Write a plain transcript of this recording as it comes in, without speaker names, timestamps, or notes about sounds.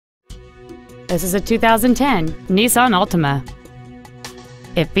This is a 2010 Nissan Altima.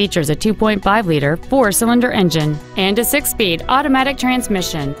 It features a 2.5-liter four-cylinder engine and a 6-speed automatic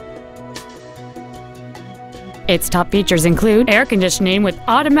transmission. Its top features include air conditioning with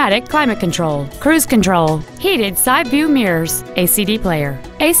automatic climate control, cruise control, heated side view mirrors, a CD player,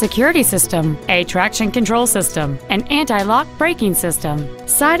 a security system, a traction control system, an anti-lock braking system,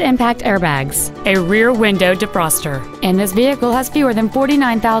 side impact airbags, a rear window defroster, and this vehicle has fewer than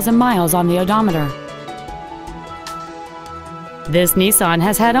 49,000 miles on the odometer. This Nissan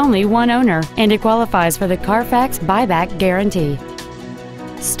has had only one owner, and it qualifies for the Carfax buyback guarantee.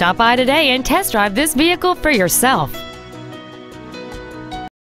 Stop by today and test drive this vehicle for yourself.